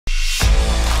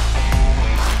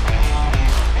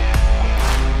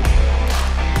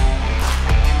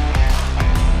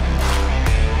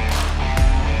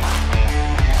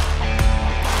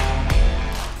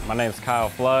name's Kyle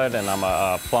Flood, and I'm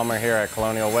a plumber here at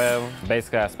Colonial Web.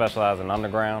 Basically, I specialize in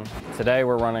underground. Today,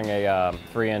 we're running a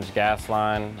 3-inch gas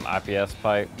line IPS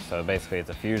pipe. So basically,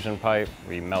 it's a fusion pipe.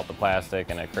 We melt the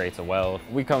plastic, and it creates a weld.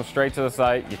 We come straight to the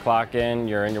site. You clock in.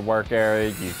 You're in your work area.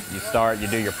 You start. You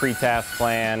do your pre-task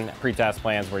plan. Pre-task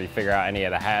plans where you figure out any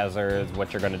of the hazards,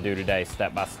 what you're going to do today,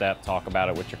 step by step. Talk about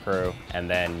it with your crew, and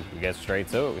then you get straight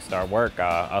to it. We start work.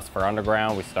 Us for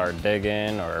underground, we start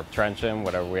digging or trenching,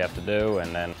 whatever we have to do,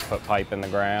 and then put pipe in the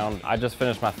ground. I just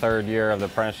finished my 3rd year of the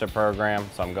apprenticeship program,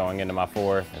 so I'm going into my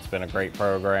 4th. It's been a great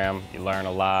program. You learn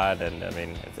a lot, and I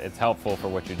mean, it's helpful for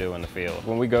what you do in the field.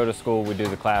 When we go to school, we do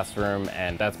the classroom,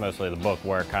 and that's mostly the book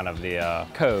work, kind of the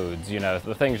codes, you know,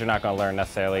 the things you're not going to learn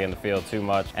necessarily in the field too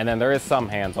much. And then there is some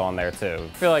hands-on there too.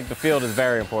 I feel like the field is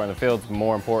very important. The field's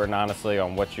more important, honestly,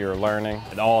 on what you're learning,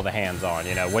 and all the hands-on,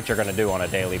 you know, what you're going to do on a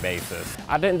daily basis.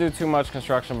 I didn't do too much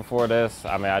construction before this.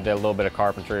 I mean, I did a little bit of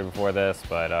carpentry before this,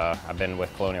 but I've been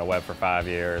with Colonial Web for 5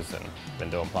 years and been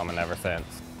doing plumbing ever since.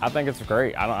 I think it's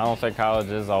great. I don't think college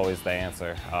is always the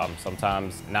answer.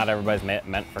 Sometimes not everybody's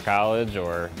meant for college,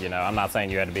 or, you know, I'm not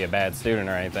saying you had to be a bad student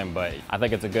or anything, but I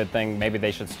think it's a good thing. Maybe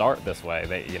they should start this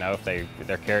way. You know, if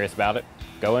they're curious about it,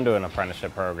 go into an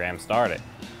apprenticeship program, start it.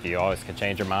 You always can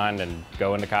change your mind and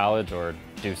go into college or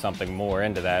do something more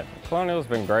into that. Colonial's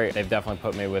been great. They've definitely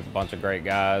put me with a bunch of great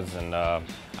guys, and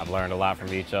I've learned a lot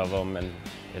from each of them, and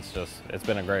it's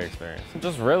been a great experience.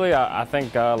 Just really, I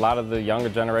think a lot of the younger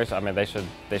generation, I mean, they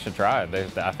should try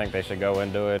it. I think they should go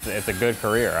into it. It's a good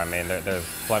career. I mean, there's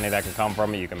plenty that can come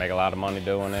from it. You can make a lot of money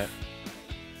doing it.